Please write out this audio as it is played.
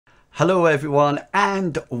Hello everyone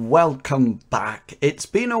and welcome back. It's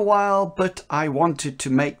been a while, but I wanted to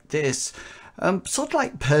make this sort of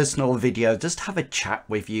like personal video, just have a chat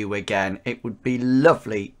with you again. It would be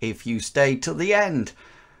lovely if you stayed till the end.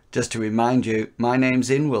 Just to remind you, my name's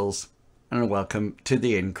Inwils and welcome to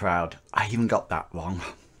the In Crowd. I even got that wrong.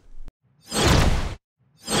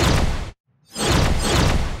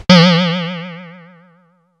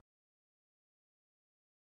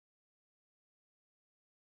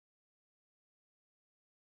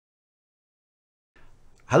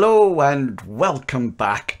 Hello and welcome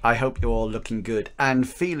back. I hope you're all looking good and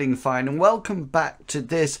feeling fine, and welcome back to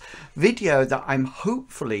this video that I'm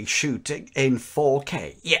hopefully shooting in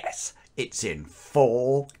 4K. Yes, it's in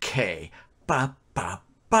 4K. Ba ba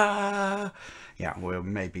ba. Yeah, we'll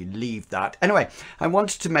maybe leave that. Anyway, I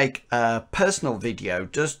wanted to make a personal video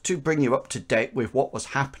just to bring you up to date with what was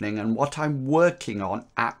happening and what I'm working on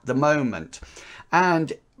at the moment.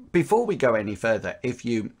 And before we go any further, if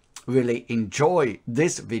you really enjoy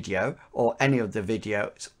this video or any of the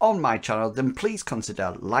videos on my channel, then please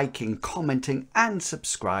consider liking, commenting and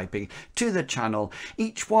subscribing to the channel.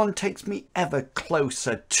 Each one takes me ever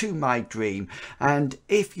closer to my dream, and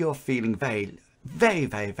if you're feeling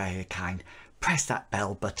very kind, press that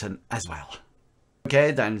bell button as well.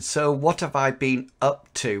 Okay then, so what have I been up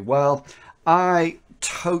to? Well, I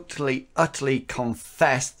utterly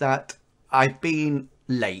confess that I've been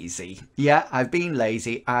lazy. Yeah, I've been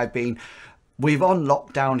lazy. We've on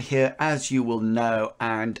lockdown here, as you will know,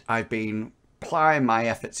 and I've been applying my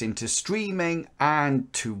efforts into streaming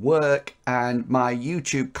and to work, and my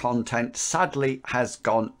YouTube content sadly has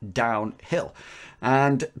gone downhill,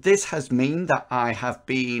 and this has meant that I have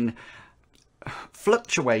been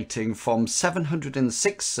fluctuating from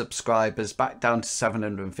 706 subscribers back down to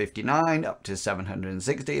 759, up to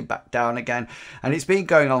 760, back down again, and it's been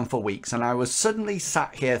going on for weeks. And I was suddenly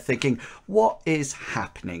sat here thinking, what is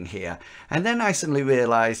happening here? And then I suddenly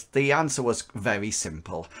realized the answer was very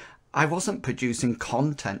simple. I wasn't producing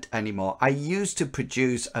content anymore. I used to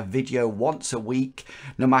produce a video once a week,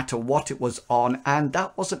 no matter what it was on, and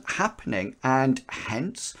that wasn't happening, and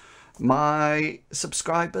hence my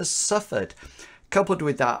subscribers suffered. Coupled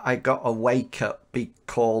with that, I got a wake up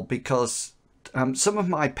call because some of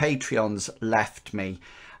my Patreons left me,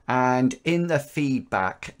 and in the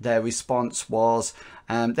feedback their response was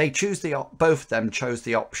both of them chose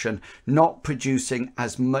the option not producing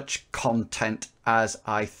as much content as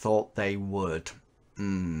I thought they would.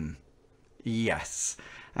 Yes,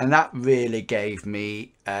 and that really gave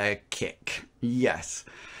me a kick. Yes.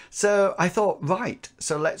 So I thought, right,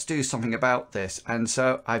 so let's do something about this. And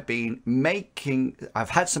so I've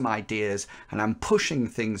had some ideas, and I'm pushing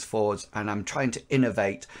things forwards, and I'm trying to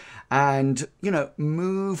innovate and,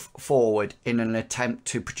 move forward in an attempt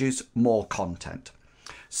to produce more content.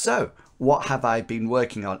 So what have I been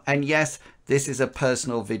working on? And yes, this is a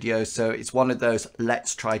personal video, so it's one of those,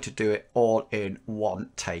 let's try to do it all in one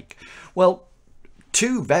take. Well,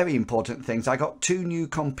 two very important things. I got 2 new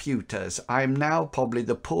computers. I'm now probably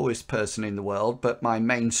the poorest person in the world, but my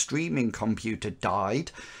main streaming computer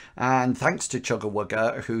died, and thanks to Chugga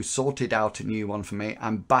Wugga, who sorted out a new one for me,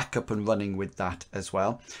 I'm back up and running with that as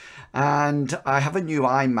well. And I have a new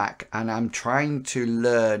iMac, and I'm trying to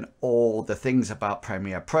learn all the things about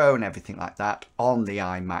Premiere Pro and everything like that on the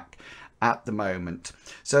iMac at the moment.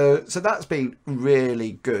 So that's been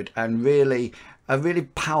really good and a really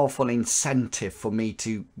powerful incentive for me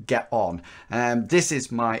to get on. This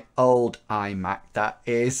is my old iMac that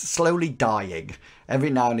is slowly dying. Every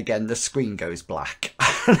now and again the screen goes black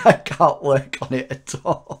and I can't work on it at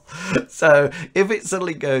all. So if it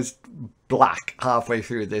suddenly goes black halfway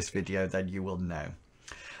through this video, then you will know.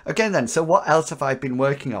 Okay then, so what else have I been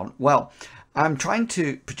working on? Well, I'm trying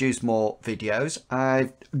to produce more videos.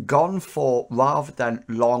 I've gone for, rather than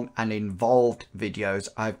long and involved videos,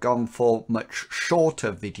 I've gone for much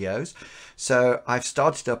shorter videos. So I've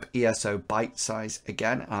started up ESO Bite Size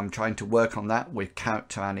again. I'm trying to work on that with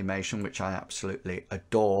character animation, which I absolutely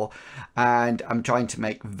adore. And I'm trying to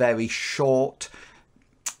make very short,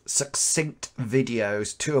 succinct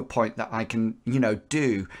videos to a point that I can,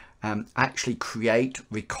 actually create,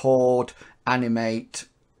 record, animate,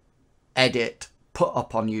 edit, put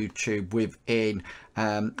up on YouTube within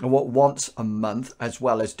once a month, as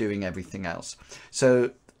well as doing everything else.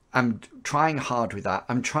 So I'm trying hard with that.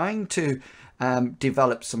 I'm trying to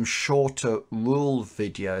develop some shorter rule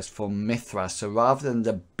videos for Mithra. So rather than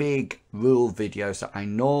the big rule videos that I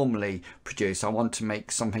normally produce, I want to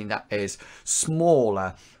make something that is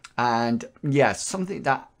smaller and yes, something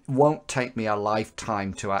that won't take me a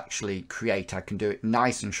lifetime to actually create. I can do it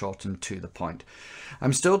nice and short and to the point.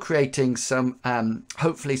 I'm still creating some,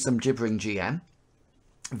 hopefully some gibbering GM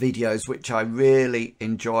videos, which I really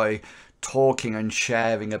enjoy talking and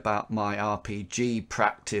sharing about my RPG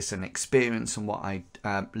practice and experience and what I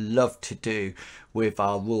love to do with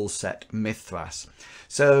our rule set Mithras.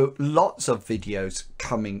 So lots of videos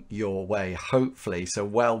coming your way, hopefully, so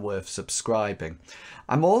well worth subscribing.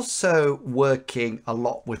 I'm also working a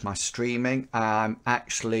lot with my streaming. I'm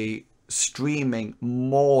actually streaming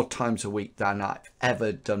more times a week than I've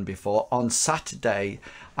ever done before. On a Saturday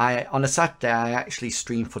I actually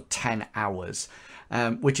stream for 10 hours,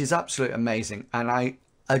 which is absolutely amazing, and I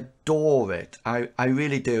adore it. I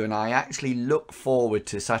really do, and I actually look forward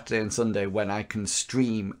to Saturday and Sunday when I can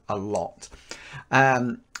stream a lot.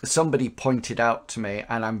 Somebody pointed out to me,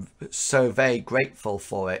 and I'm so very grateful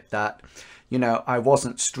for it, that you know, I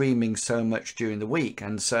wasn't streaming so much during the week,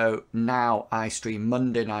 and so now I stream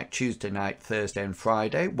Monday night, Tuesday night, Thursday and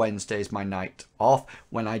Friday. Wednesday is my night off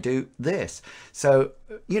when I do this. So,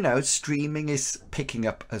 you know, streaming is picking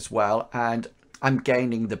up as well, and I'm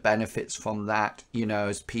gaining the benefits from that, you know,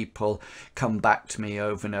 as people come back to me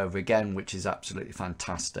over and over again, which is absolutely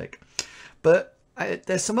fantastic. But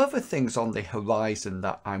there's some other things on the horizon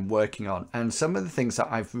that I'm working on, and some of the things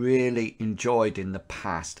that I've really enjoyed in the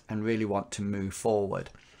past and really want to move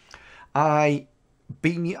forward. I've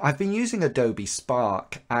been using Adobe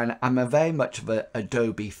Spark, and I'm very much of an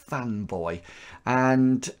Adobe fanboy,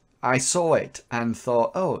 and I saw it and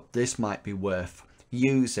thought, oh, this might be worth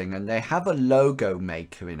using, and they have a logo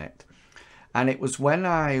maker in it. And it was when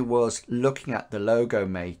I was looking at the logo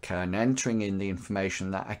maker and entering in the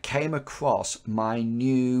information that I came across my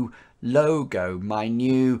new logo, my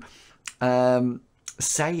new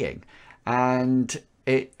saying, and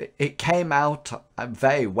it came out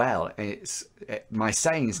very well. My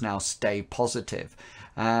saying is now "stay positive,"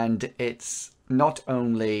 and it's not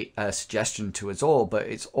only a suggestion to us all, but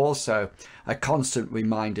it's also a constant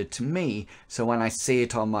reminder to me. So when I see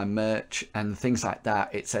it on my merch and things like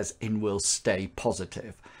that, it says inwils stay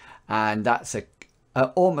positive, and that's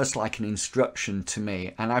almost like an instruction to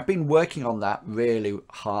me. And I've been working on that really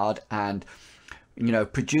hard, and you know,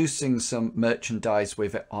 producing some merchandise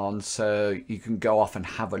with it on, so you can go off and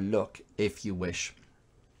have a look if you wish.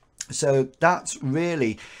 So that's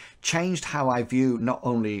really changed how I view not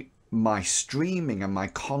only my streaming and my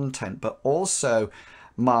content, but also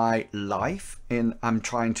my life. I'm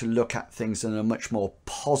trying to look at things in a much more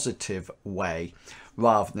positive way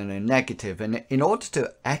rather than a negative. And in order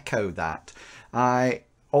to echo that, I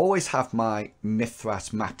always have my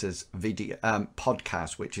Mithras Matters video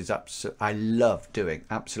podcast, which is I love doing,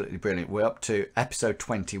 absolutely brilliant. We're up to episode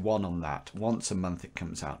 21 on that. Once a month it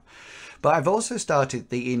comes out. But I've also started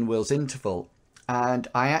the inwils interval, and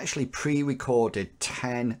I actually pre-recorded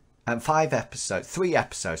 3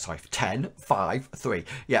 episodes, sorry, 10, 5, 3.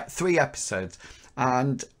 Yeah, 3 episodes.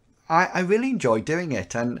 And I really enjoy doing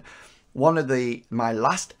it. And one of my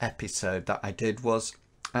last episode that I did was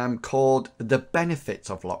called The Benefits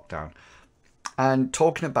of Lockdown, and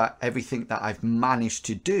talking about everything that I've managed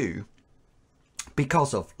to do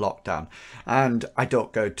because of lockdown. And I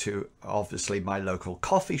don't go to obviously my local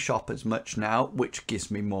coffee shop as much now, which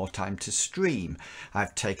gives me more time to stream.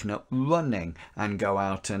 I've taken up running and go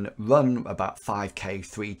out and run about 5k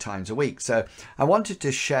 3 times a week. So I wanted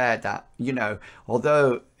to share that, you know,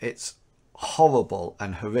 although it's horrible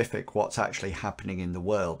and horrific what's actually happening in the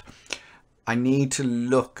world, I need to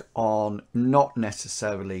look on not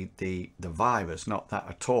necessarily the virus, not that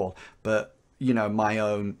at all, but you know, my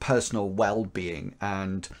own personal well-being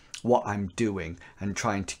and what I'm doing, and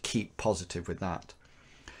trying to keep positive with that.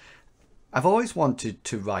 I've always wanted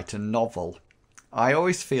to write a novel. I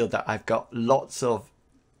always feel that I've got lots of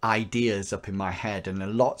ideas up in my head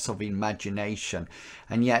and lots of imagination,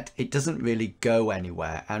 and yet it doesn't really go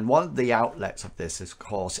anywhere. And one of the outlets of this, of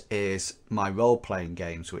course, is my role-playing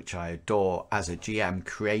games, which I adore as a GM,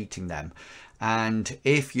 creating them. And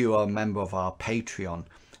if you are a member of our Patreon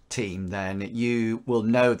team, then you will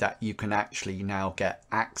know that you can actually now get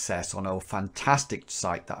access on a fantastic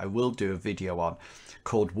site that I will do a video on,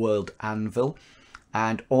 called World Anvil.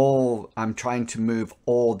 And I'm trying to move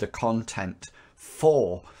all the content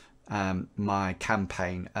for my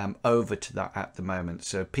campaign over to that at the moment,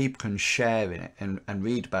 so people can share in it and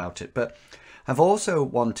read about it. But I've also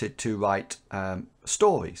wanted to write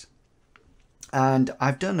stories, and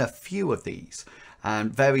I've done a few of these,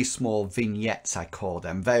 and very small vignettes, I call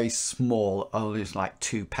them, very small, only like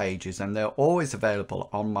 2 pages, and they're always available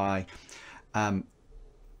on my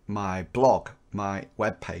my blog, my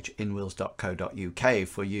webpage, inwils.co.uk,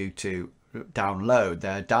 for you to download.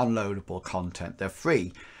 They're downloadable content. They're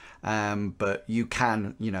free, but you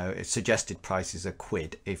can, you know, suggested price is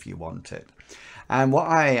 £1 if you want it. And what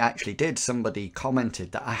I actually did, somebody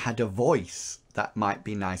commented that I had a voice that might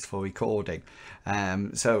be nice for recording.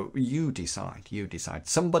 So you decide.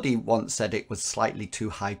 Somebody once said it was slightly too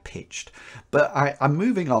high pitched, but I'm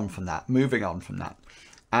moving on from that.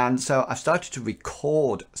 And so I've started to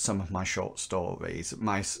record some of my short stories,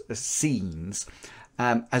 my scenes,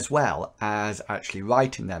 as well as actually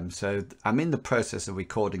writing them. So I'm in the process of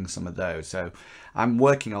recording some of those. So I'm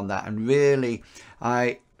working on that, and really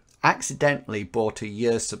I accidentally bought a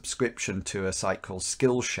year's subscription to a site called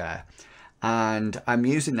Skillshare, and I'm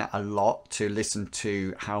using that a lot to listen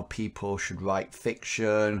to how people should write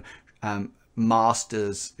fiction,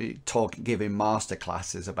 masters giving master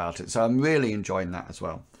classes about it. So I'm really enjoying that as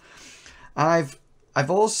well. I've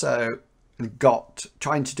also got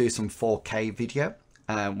trying to do some 4K video,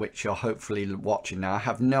 which you're hopefully watching now. I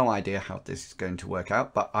have no idea how this is going to work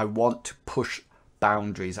out, but I want to push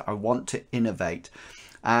boundaries. I want to innovate.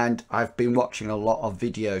 And I've been watching a lot of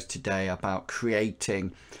videos today about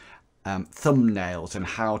creating thumbnails and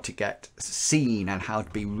how to get seen and how to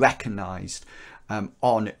be recognized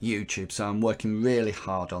on YouTube. So I'm working really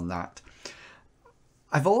hard on that.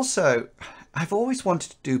 I've always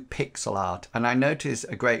wanted to do pixel art, and I noticed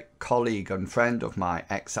a great colleague and friend of mine,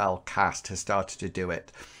 XL Cast, has started to do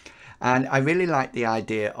it. And I really like the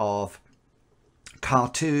idea of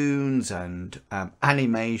cartoons and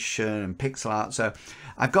animation and pixel art. So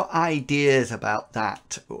I've got ideas about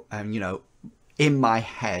that, you know, in my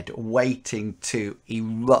head, waiting to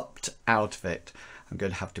erupt out of it. I'm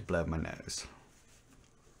going to have to blow my nose.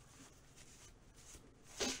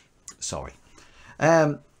 Sorry.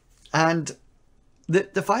 And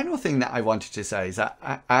the final thing that I wanted to say is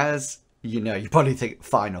that, as you know, you probably think,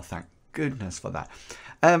 final, thank goodness for that.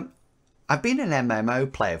 I've been an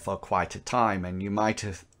MMO player for quite a time, and you might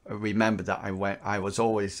have remembered that I was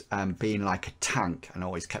always being like a tank, and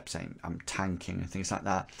always kept saying I'm tanking and things like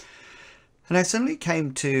that. And I suddenly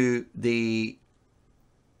came to the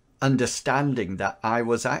understanding that I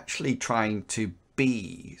was actually trying to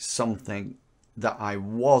be something that I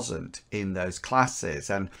wasn't in those classes.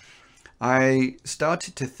 And I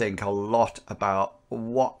started to think a lot about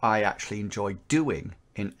what I actually enjoy doing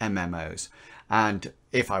in MMOs, and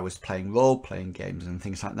if I was playing role-playing games and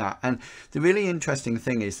things like that. And the really interesting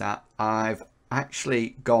thing is that I've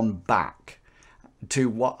actually gone back to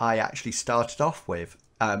what I actually started off with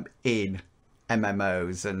in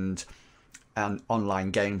MMOs and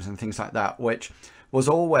online games and things like that, which was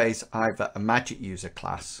always either a magic user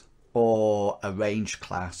class or a range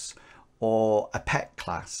class or a pet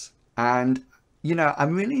class. And, you know,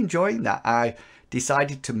 I'm really enjoying that. I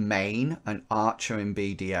decided to main an archer in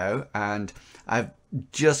BDO, and I've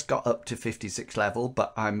just got up to 56 level,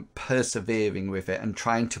 but I'm persevering with it and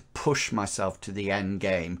trying to push myself to the end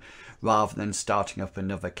game rather than starting up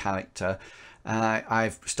another character.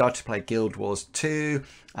 I've started to play Guild Wars 2,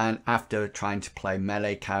 and after trying to play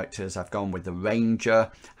melee characters, I've gone with the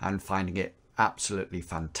Ranger and finding it absolutely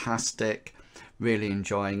fantastic, really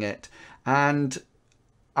enjoying it. And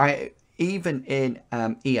even in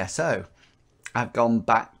ESO, I've gone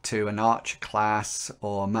back to an archer class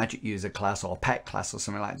or magic user class or pet class or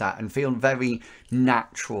something like that, and feel very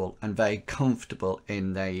natural and very comfortable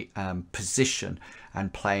in the position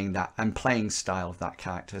and playing that and playing style of that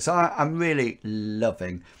character. So I'm really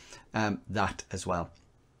loving that as well.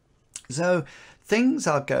 So things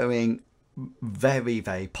are going very,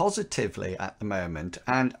 very positively at the moment,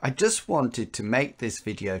 and I just wanted to make this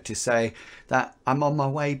video to say that I'm on my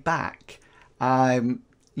way back.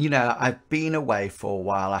 You know, I've been away for a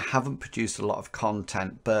while. I haven't produced a lot of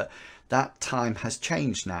content, but that time has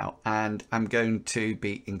changed now, and I'm going to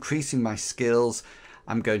be increasing my skills.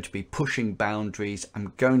 I'm going to be pushing boundaries.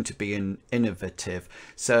 I'm going to be innovative.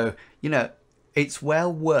 So, you know, it's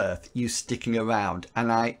well worth you sticking around, and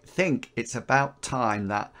I think it's about time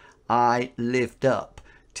that I lived up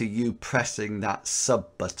to you pressing that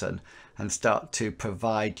sub button and start to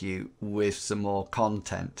provide you with some more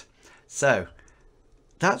content. So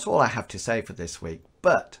that's all I have to say for this week,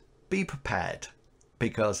 but be prepared,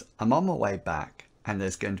 because I'm on my way back and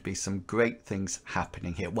there's going to be some great things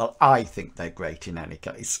happening here. Well, I think they're great in any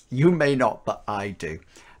case. You may not, but I do.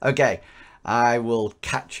 Okay, I will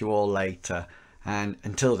catch you all later, and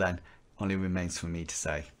until then, only remains for me to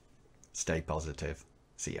say, stay positive.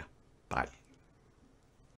 See ya. Bye.